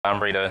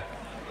Bunbury to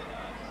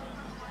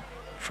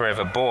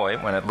Forever Boy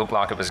when it looked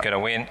like it was going to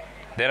win.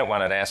 Then it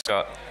won at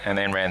Ascot and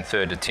then ran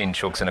third to Tin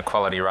Chooks in a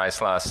quality race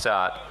last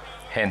start,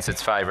 hence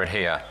its favourite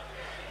here.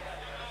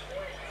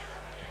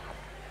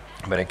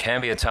 But it can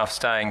be a tough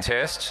staying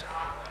test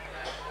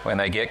when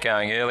they get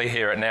going early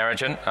here at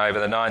Narrogin over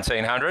the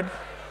 1900.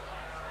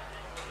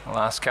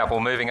 Last couple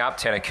moving up,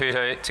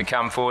 Gannicus to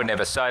come forward,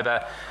 Never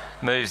Sober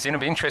moves in.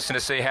 It'll be interesting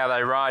to see how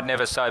they ride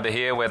Never Sober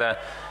here, whether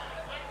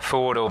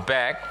forward or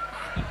back.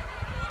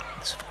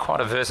 It's quite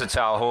a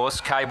versatile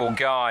horse. Cable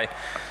Guy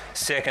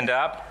second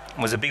up.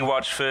 Was a big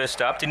watch first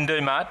up. Didn't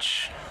do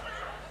much.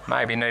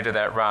 Maybe needed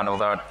that run,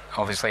 although it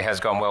obviously has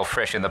gone well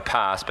fresh in the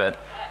past, but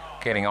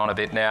getting on a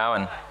bit now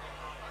and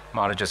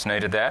might have just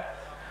needed that.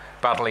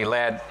 Buttley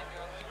Lad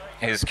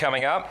is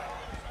coming up.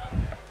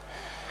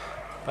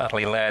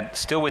 Buttley Lad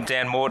still with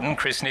Dan Morton,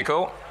 Chris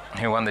Nicol,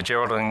 who won the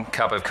Narrogin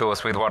Cup, of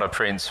course, with What a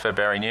Prince for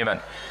Barry Newman.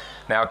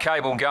 Now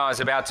Cable Guy is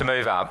about to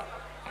move up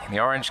in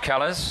the orange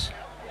colours.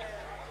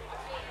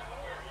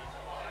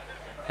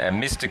 A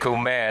Mystical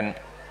Man,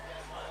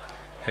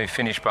 who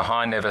finished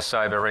behind Never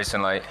Sober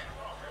recently,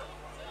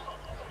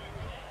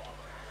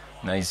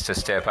 needs to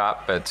step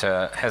up, but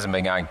hasn't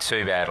been going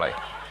too badly.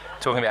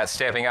 Talking about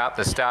stepping up,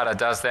 the starter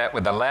does that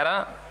with the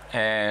ladder,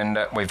 and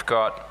we've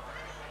got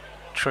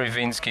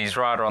Truvinsky's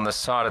rider on the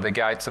side of the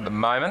gates at the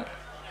moment,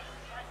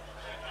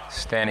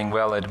 standing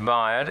well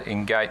admired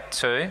in gate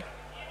 2.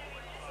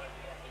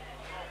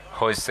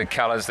 Hoist the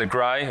Colours, the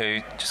grey,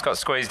 who just got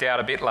squeezed out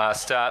a bit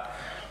last start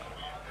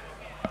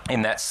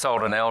in that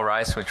Salton L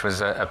race, which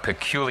was a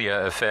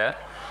peculiar affair.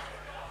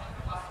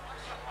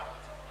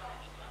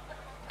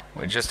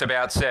 We're just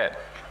about set.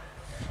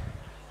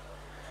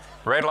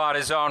 Red light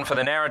is on for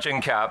the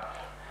Narrogin Cup,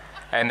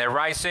 and they're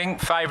racing.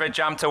 Favourite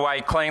jumped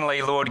away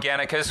cleanly, Lord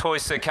Gannicus.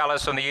 Hoist the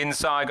Colours from the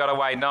inside, got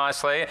away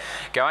nicely.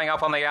 Going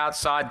up on the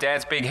outside,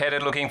 Dad's Big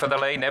Headed looking for the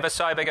lead. Never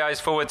Sober goes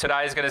forward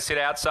today. He's going to sit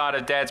outside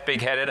of Dad's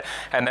Big Headed,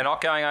 and they're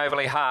not going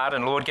overly hard,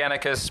 and Lord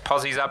Gannicus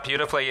posies up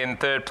beautifully in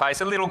third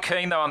place. A little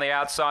keen though on the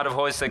outside of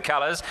Hoist the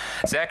Colours.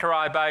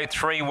 Zachary Bow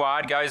 3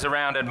 wide, goes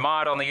around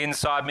admired on the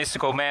inside.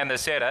 Mystical Man the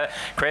setter.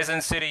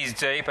 Crescent City's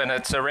deep, and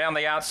it's around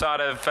the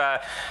outside of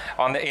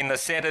in the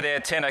centre there,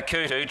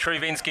 Gannicus.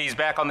 Truvinsky's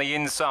back on the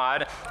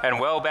inside, and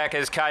well back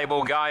is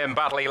Cable Guy and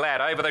Buttley Lad.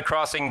 Over the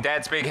crossing,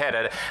 Dad's Big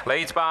Headed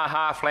leads by a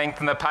half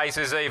length, and the pace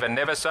is even.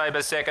 Never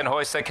Sober second,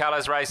 Hoist the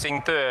Colours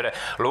racing third.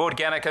 Lord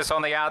Gannicus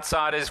on the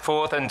outside is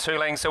fourth, and 2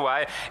 lengths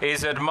away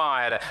is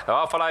Admired.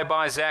 Followed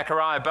by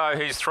Zachary Bow,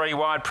 who's 3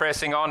 wide,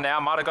 pressing on now.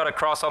 Might have got a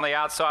cross on the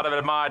outside of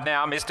Admired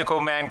now.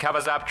 Mystical Man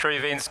covers up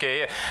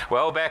Truvinsky.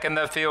 Well back in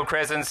the field,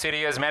 Crescent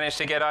City has managed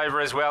to get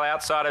over as well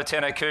outside of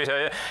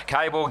Gannicus.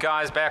 Cable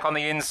Guy's back on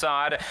the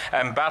inside,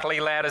 and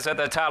Buttley Lad is at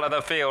the tail of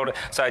the field.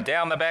 So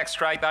down the back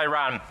straight they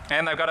run,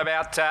 and they've got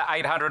about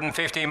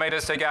 850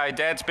 metres to go.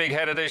 Dad's Big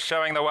Headed is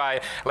showing the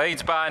way.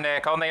 Leads by a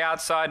neck. On the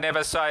outside,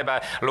 Never Sober.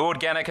 Lord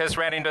Gannicus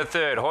ran into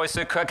third.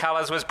 Hoisted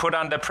Colours was put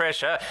under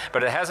pressure,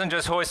 but it hasn't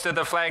just hoisted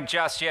the flag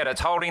just yet.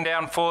 It's holding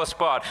down 4th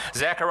spot.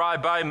 Zachary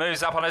Bow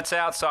moves up on its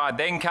outside.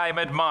 Then came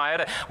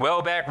Admired.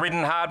 Well back,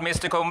 ridden hard,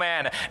 Mystical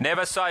Man.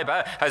 Never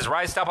Sober has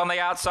raced up on the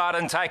outside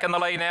and taken the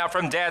lead now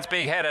from Dad's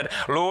Big Headed.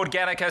 Lord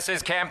Gannicus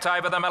is camped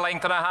over them a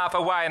length and a half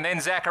away, and then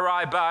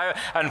Zachary Bow,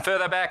 and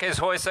further back is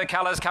Hoist the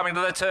Colours coming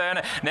to the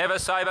turn. Never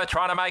Sober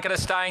trying to make it a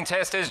staying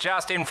test is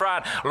just in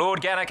front.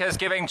 Lord Gannicus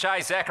giving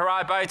chase.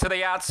 Zachary Bow to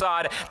the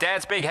outside.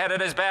 Dad's Big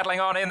Headed is battling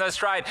on in the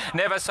straight.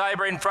 Never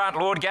Sober in front.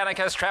 Lord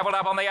Gannicus travelled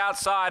up on the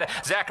outside.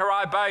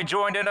 Zachary Bow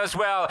joined in as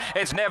well.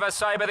 It's Never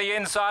Sober the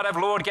inside of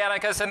Lord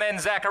Gannicus, and then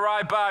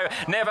Zachary Bow.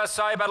 Never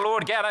Sober,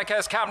 Lord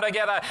Gannicus come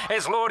together.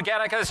 It's Lord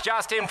Gannicus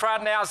just in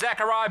front now.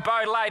 Zachary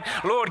Bow late.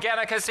 Lord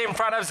Gannicus in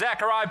front of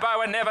Zachary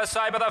Bow, and Never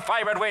Sober the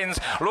favourite wins.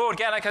 Lord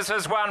Gannicus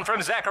has won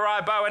from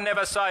Zachary Bow and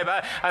Never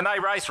Sober, and they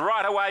race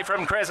right away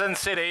from Crescent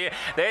City.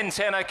 Then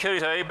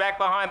Gannicus, back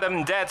behind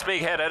them Dad's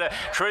Big Headed,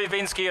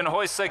 Truvinsky and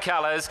Hoist the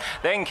Colours.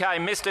 Then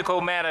came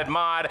Mystical Man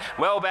Admired,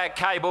 well back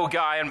Cable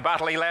Guy, and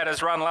Buttley Lad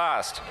has run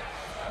last.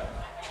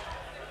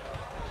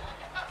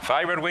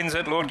 Favourite wins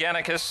it, Lord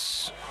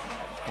Gannicus.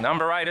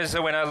 Number 8 is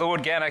the winner,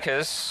 Lord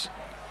Gannicus.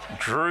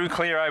 Drew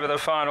clear over the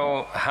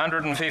final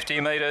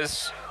 150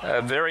 metres.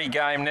 A very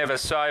game Never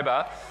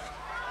Sober.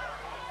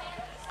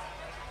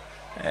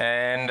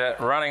 And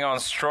running on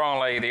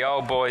strongly, the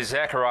old boy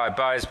Zachary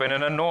Bow has been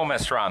an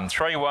enormous run.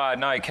 3 wide,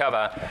 no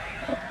cover,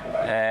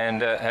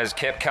 and has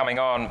kept coming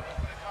on.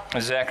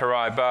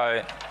 Zachary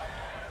Bow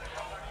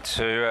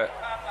to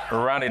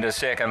run into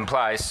second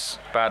place,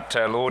 but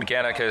Lord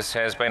Gannicus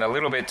has been a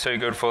little bit too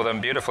good for them.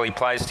 Beautifully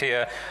placed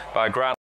here by Grant.